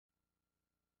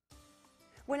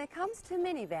When it comes to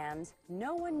minivans,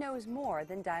 no one knows more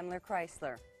than Daimler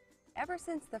Chrysler. Ever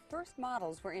since the first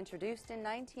models were introduced in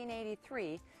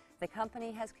 1983, the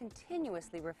company has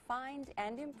continuously refined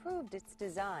and improved its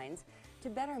designs to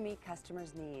better meet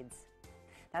customers' needs.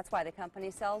 That's why the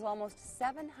company sells almost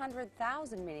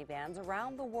 700,000 minivans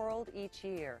around the world each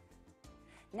year.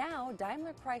 Now,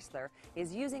 Daimler Chrysler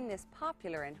is using this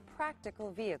popular and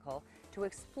practical vehicle to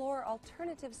explore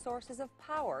alternative sources of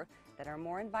power that are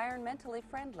more environmentally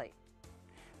friendly.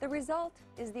 The result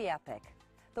is the Epic,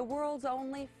 the world's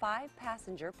only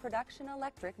 5-passenger production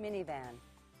electric minivan.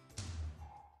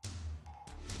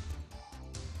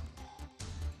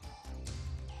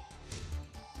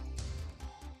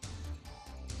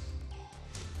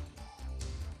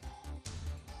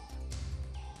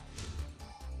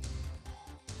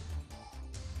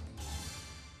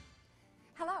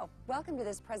 Hello, welcome to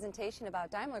this presentation about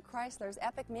Daimler Chrysler's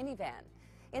Epic minivan.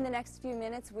 In the next few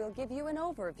minutes, we'll give you an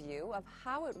overview of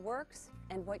how it works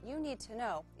and what you need to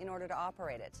know in order to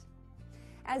operate it.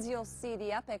 As you'll see,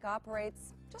 the Epic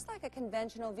operates just like a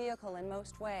conventional vehicle in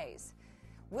most ways.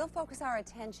 We'll focus our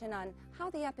attention on how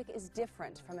the Epic is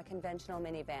different from a conventional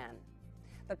minivan.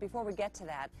 But before we get to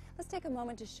that, let's take a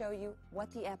moment to show you what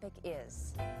the Epic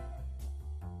is.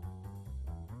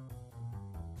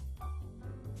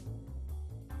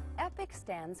 EPIC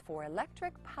stands for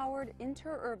Electric-Powered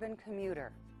Interurban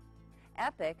Commuter.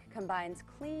 EPIC combines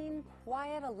clean,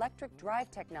 quiet electric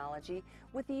drive technology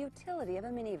with the utility of a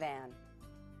minivan.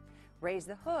 Raise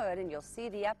the hood and you'll see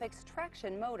the EPIC's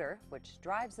traction motor, which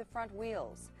drives the front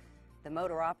wheels. The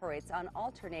motor operates on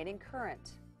alternating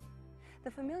current.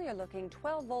 The familiar-looking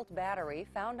 12-volt battery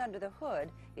found under the hood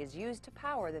is used to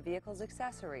power the vehicle's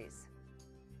accessories.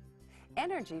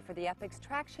 Energy for the Epic's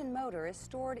traction motor is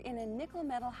stored in a nickel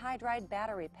metal hydride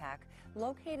battery pack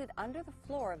located under the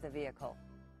floor of the vehicle.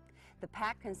 The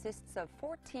pack consists of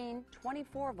 14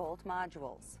 24-volt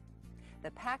modules.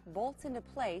 The pack bolts into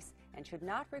place and should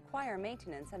not require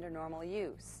maintenance under normal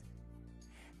use.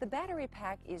 The battery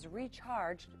pack is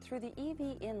recharged through the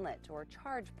EV inlet or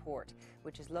charge port,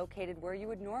 which is located where you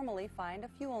would normally find a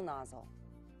fuel nozzle.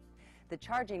 The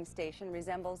charging station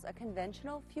resembles a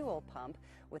conventional fuel pump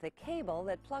with a cable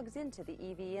that plugs into the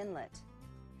EV inlet.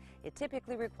 It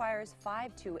typically requires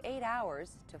 5 to 8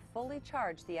 hours to fully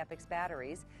charge the Epic's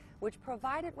batteries, which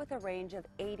provide it with a range of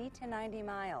 80 to 90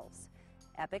 miles.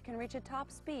 Epic can reach a top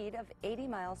speed of 80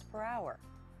 miles per hour.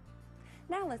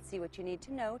 Now let's see what you need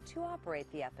to know to operate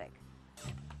the Epic.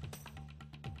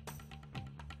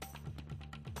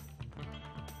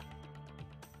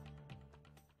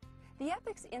 The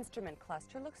Epic's instrument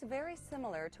cluster looks very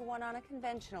similar to one on a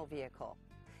conventional vehicle.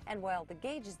 And while the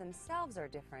gauges themselves are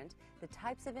different, the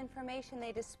types of information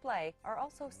they display are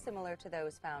also similar to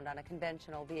those found on a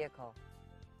conventional vehicle.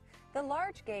 The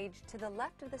large gauge to the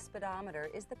left of the speedometer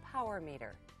is the power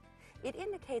meter. It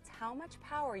indicates how much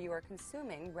power you are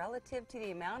consuming relative to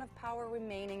the amount of power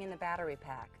remaining in the battery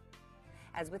pack.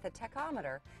 As with a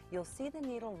tachometer, you'll see the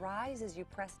needle rise as you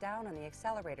press down on the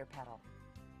accelerator pedal.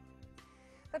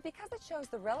 But because it shows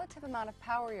the relative amount of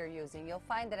power you're using, you'll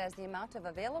find that as the amount of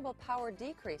available power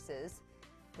decreases,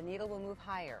 the needle will move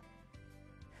higher.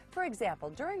 For example,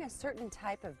 during a certain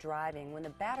type of driving, when the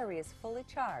battery is fully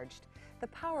charged, the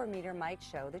power meter might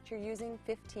show that you're using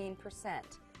 15%.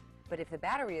 But if the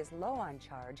battery is low on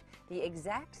charge, the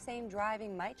exact same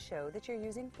driving might show that you're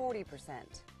using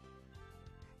 40%.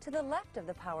 To the left of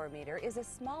the power meter is a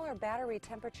smaller battery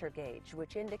temperature gauge,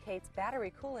 which indicates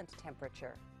battery coolant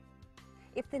temperature.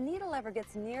 If the needle ever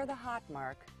gets near the hot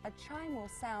mark, a chime will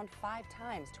sound 5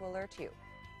 times to alert you.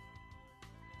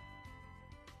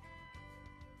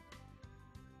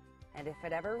 And if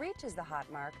it ever reaches the hot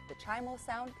mark, the chime will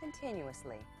sound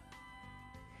continuously.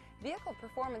 Vehicle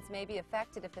performance may be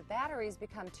affected if the batteries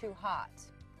become too hot,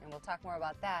 and we'll talk more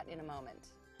about that in a moment.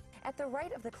 At the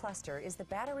right of the cluster is the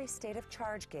battery state of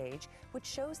charge gauge, which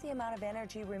shows the amount of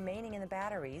energy remaining in the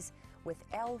batteries, with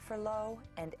L for low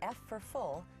and F for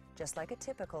full, just like a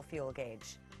typical fuel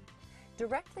gauge.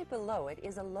 Directly below it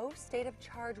is a low state of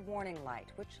charge warning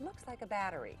light, which looks like a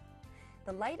battery.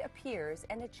 The light appears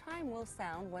and a chime will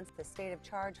sound once the state of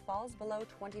charge falls below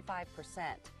 25%.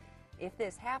 If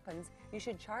this happens, you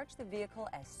should charge the vehicle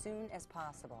as soon as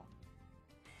possible.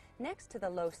 Next to the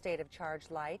low state of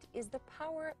charge light is the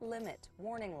power limit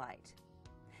warning light.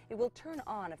 It will turn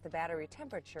on if the battery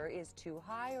temperature is too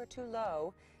high or too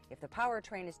low, if the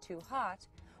powertrain is too hot,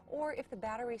 or if the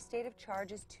battery state of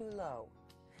charge is too low.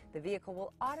 The vehicle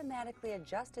will automatically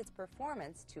adjust its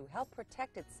performance to help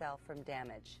protect itself from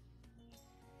damage.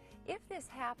 If this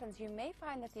happens, you may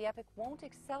find that the Epic won't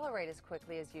accelerate as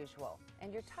quickly as usual,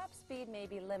 and your top speed may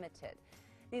be limited.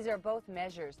 These are both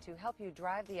measures to help you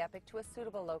drive the Epic to a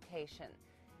suitable location.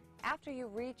 After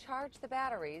you recharge the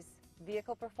batteries,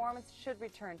 vehicle performance should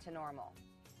return to normal.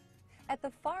 At the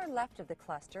far left of the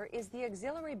cluster is the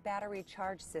auxiliary battery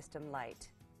charge system light.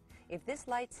 If this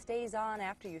light stays on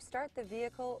after you start the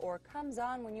vehicle or comes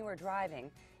on when you are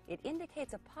driving, it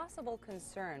indicates a possible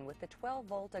concern with the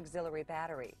 12-volt auxiliary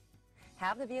battery.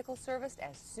 Have the vehicle serviced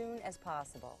as soon as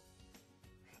possible.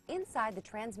 Inside the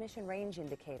transmission range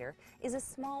indicator is a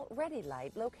small ready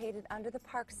light located under the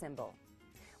park symbol.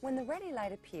 When the ready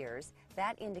light appears,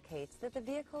 that indicates that the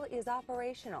vehicle is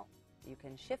operational. You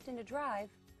can shift into drive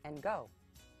and go.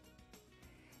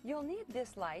 You'll need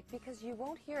this light because you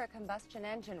won't hear a combustion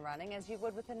engine running as you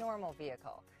would with a normal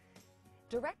vehicle.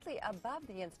 Directly above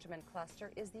the instrument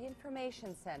cluster is the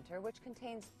information center, which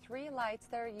contains 3 lights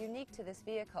that are unique to this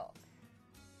vehicle.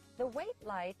 The wait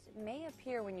light may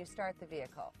appear when you start the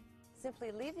vehicle.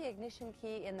 Simply leave the ignition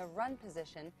key in the run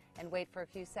position and wait for a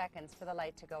few seconds for the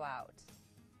light to go out.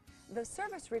 The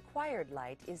service required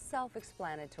light is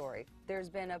self-explanatory. There's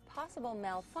been a possible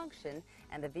malfunction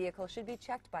and the vehicle should be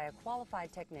checked by a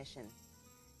qualified technician.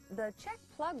 The check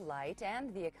plug light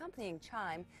and the accompanying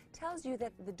chime tells you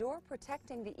that the door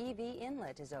protecting the EV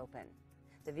inlet is open.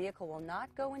 The vehicle will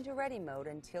not go into ready mode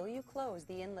until you close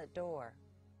the inlet door.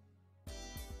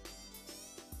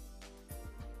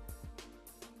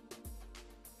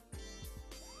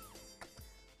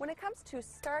 When it comes to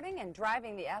starting and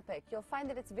driving the Epic, you'll find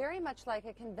that it's very much like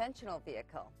a conventional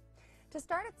vehicle. To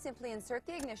start it, simply insert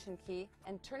the ignition key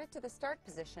and turn it to the start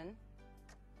position,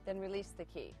 then release the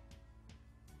key.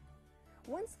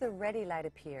 Once the ready light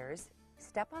appears,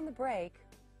 step on the brake,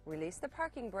 release the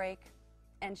parking brake,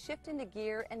 and shift into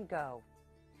gear and go.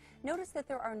 Notice that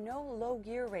there are no low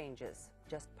gear ranges,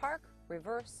 just park,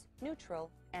 reverse,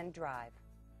 neutral, and drive.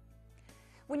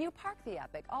 When you park the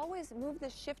Epic, always move the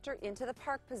shifter into the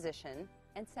park position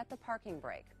and set the parking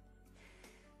brake.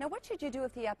 Now, what should you do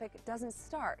if the Epic doesn't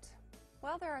start?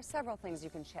 Well, there are several things you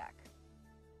can check.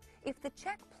 If the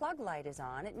check plug light is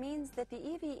on, it means that the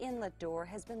EV inlet door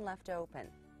has been left open.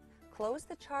 Close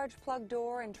the charge plug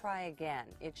door and try again.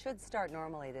 It should start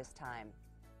normally this time.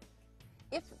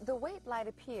 If the wait light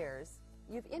appears,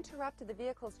 you've interrupted the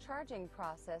vehicle's charging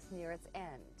process near its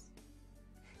end.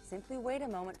 Simply wait a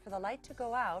moment for the light to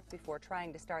go out before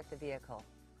trying to start the vehicle.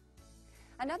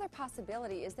 Another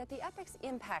possibility is that the Epic's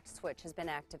impact switch has been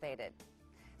activated.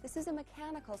 This is a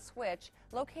mechanical switch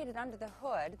located under the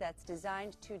hood that's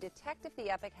designed to detect if the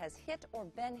Epic has hit or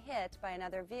been hit by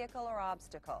another vehicle or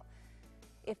obstacle.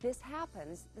 If this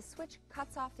happens, the switch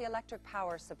cuts off the electric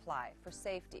power supply for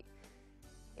safety.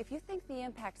 If you think the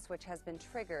impact switch has been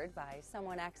triggered by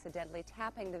someone accidentally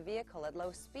tapping the vehicle at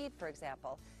low speed, for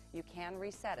example, you can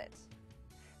reset it.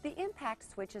 The impact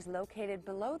switch is located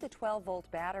below the 12-volt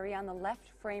battery on the left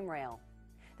frame rail.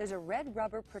 There's a red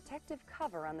rubber protective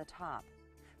cover on the top.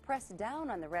 Press down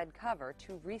on the red cover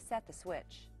to reset the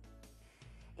switch.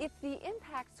 If the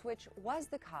impact switch was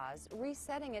the cause,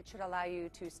 resetting it should allow you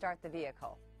to start the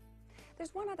vehicle.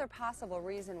 There's one other possible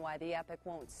reason why the Epic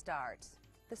won't start.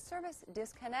 The service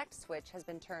disconnect switch has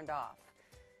been turned off.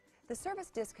 The service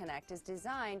disconnect is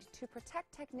designed to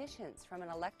protect technicians from an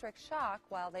electric shock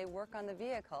while they work on the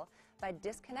vehicle by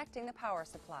disconnecting the power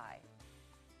supply.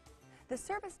 The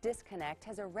service disconnect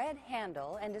has a red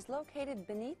handle and is located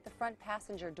beneath the front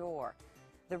passenger door.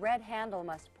 The red handle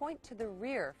must point to the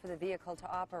rear for the vehicle to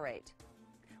operate.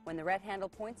 When the red handle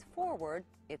points forward,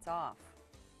 it's off.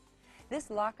 This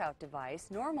lockout device,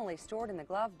 normally stored in the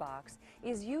glove box,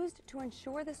 is used to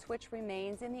ensure the switch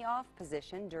remains in the off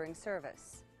position during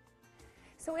service.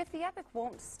 So if the Epic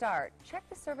won't start, check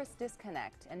the service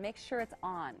disconnect and make sure it's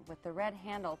on with the red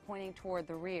handle pointing toward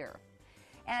the rear.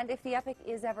 And if the Epic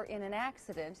is ever in an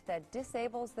accident that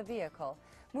disables the vehicle,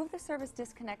 move the service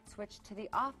disconnect switch to the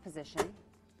off position,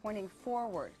 pointing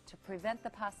forward to prevent the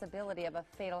possibility of a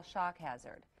fatal shock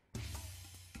hazard.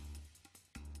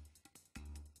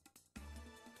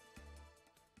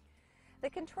 The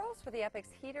controls for the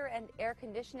Epic's heater and air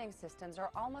conditioning systems are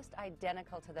almost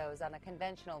identical to those on a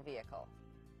conventional vehicle.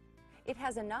 It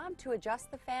has a knob to adjust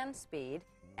the fan speed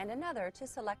and another to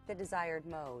select the desired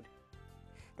mode.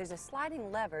 There's a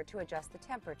sliding lever to adjust the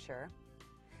temperature.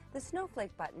 The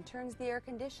snowflake button turns the air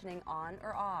conditioning on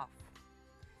or off.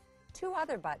 2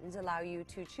 other buttons allow you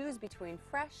to choose between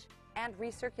fresh and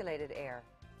recirculated air.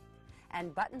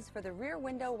 And buttons for the rear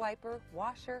window wiper,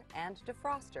 washer, and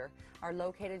defroster are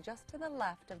located just to the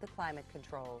left of the climate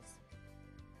controls.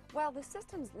 While the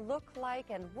systems look like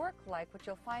and work like what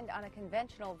you'll find on a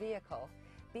conventional vehicle,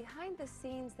 behind the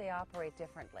scenes they operate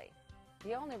differently.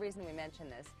 The only reason we mention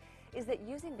this is that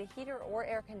using the heater or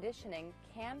air conditioning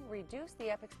can reduce the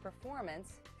EPIC's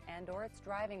performance and/or its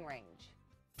driving range.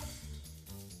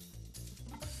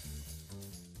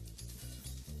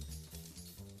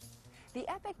 The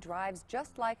EPIC drives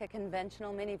just like a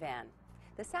conventional minivan.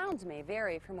 The sounds may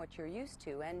vary from what you're used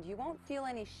to, and you won't feel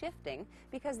any shifting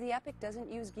because the EPIC doesn't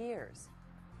use gears.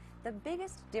 The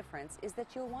biggest difference is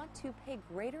that you'll want to pay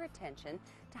greater attention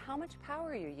to how much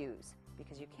power you use,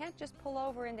 because you can't just pull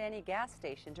over into any gas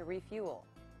station to refuel.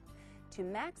 To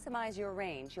maximize your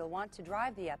range, you'll want to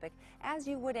drive the EPIC as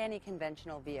you would any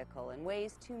conventional vehicle in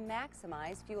ways to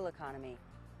maximize fuel economy.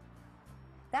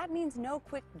 That means no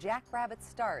quick jackrabbit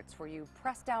starts where you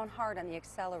press down hard on the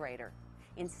accelerator.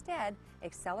 Instead,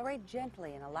 accelerate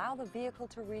gently and allow the vehicle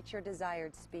to reach your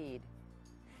desired speed.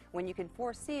 When you can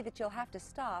foresee that you'll have to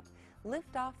stop,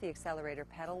 lift off the accelerator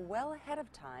pedal well ahead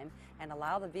of time and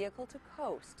allow the vehicle to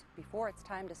coast before it's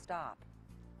time to stop.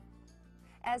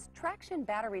 As traction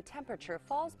battery temperature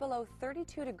falls below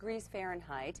 32 degrees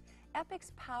Fahrenheit,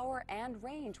 EPIC's power and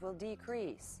range will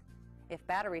decrease. If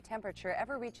battery temperature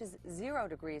ever reaches 0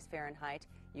 degrees Fahrenheit,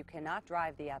 you cannot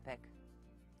drive the EPIC.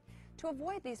 To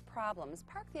avoid these problems,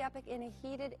 park the EPIC in a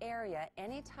heated area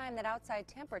any time that outside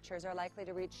temperatures are likely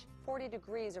to reach 40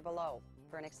 degrees or below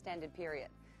for an extended period.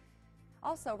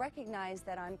 Also, recognize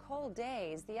that on cold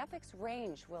days, the EPIC's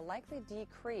range will likely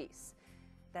decrease.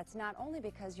 That's not only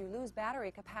because you lose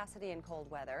battery capacity in cold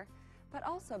weather, but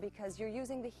also because you're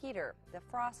using the heater, the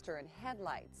froster, and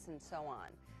headlights, and so on.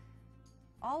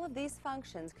 All of these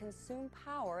functions consume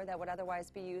power that would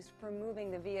otherwise be used for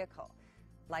moving the vehicle.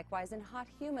 Likewise, in hot,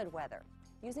 humid weather,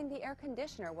 using the air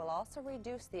conditioner will also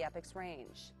reduce the EPIC's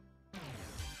range.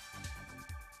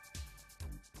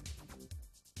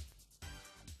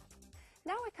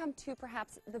 Now we come to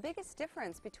perhaps the biggest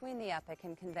difference between the EPIC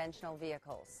and conventional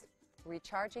vehicles: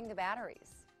 recharging the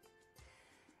batteries.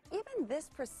 Even this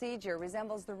procedure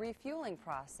resembles the refueling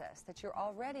process that you're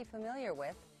already familiar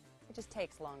with. It just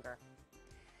takes longer.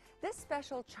 This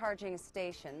special charging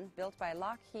station, built by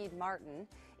Lockheed Martin,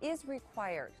 is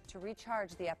required to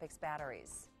recharge the EPIC's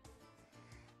batteries.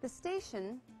 The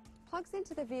station plugs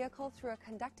into the vehicle through a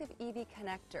conductive EV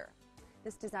connector.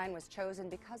 This design was chosen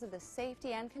because of the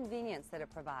safety and convenience that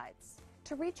it provides.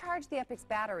 To recharge the EPIC's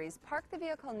batteries, park the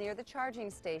vehicle near the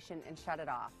charging station and shut it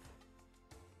off.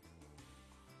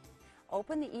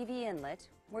 Open the EV inlet,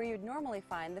 where you'd normally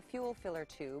find the fuel filler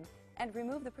tube, and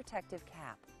remove the protective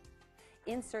cap.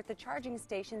 Insert the charging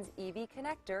station's EV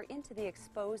connector into the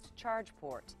exposed charge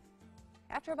port.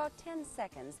 After about 10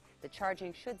 seconds, the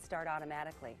charging should start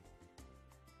automatically.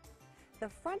 The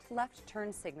front left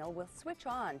turn signal will switch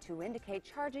on to indicate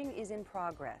charging is in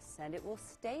progress, and it will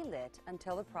stay lit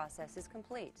until the process is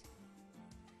complete.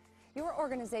 Your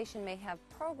organization may have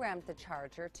programmed the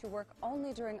charger to work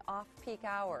only during off-peak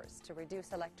hours to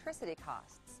reduce electricity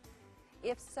costs.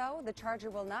 If so, the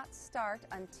charger will not start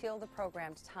until the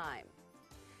programmed time.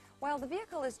 While the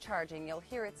vehicle is charging, you'll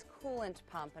hear its coolant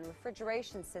pump and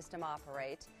refrigeration system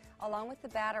operate, along with the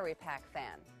battery pack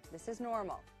fan. This is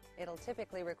normal. It'll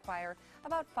typically require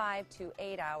about 5 to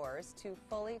 8 hours to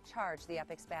fully charge the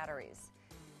EPIC's batteries.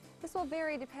 This will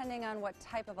vary depending on what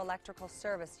type of electrical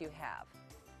service you have.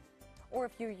 Or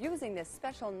if you're using this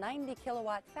special 90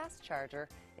 kilowatt fast charger,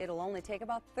 it'll only take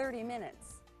about 30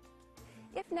 minutes.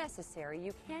 If necessary,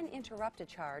 you can interrupt a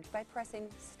charge by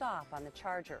pressing stop on the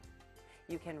charger.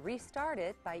 You can restart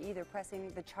it by either pressing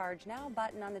the Charge Now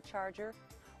button on the charger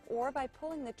or by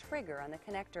pulling the trigger on the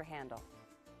connector handle.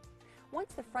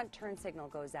 Once the front turn signal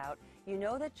goes out, you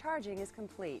know that charging is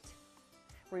complete.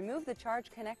 Remove the charge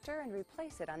connector and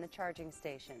replace it on the charging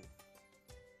station.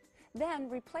 Then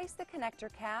replace the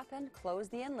connector cap and close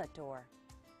the inlet door.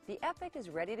 The EPIC is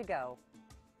ready to go.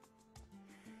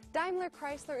 Daimler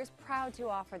Chrysler is proud to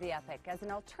offer the EPIC as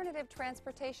an alternative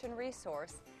transportation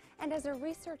resource and as a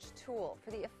research tool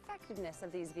for the effectiveness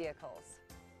of these vehicles.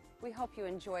 We hope you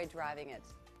enjoy driving it.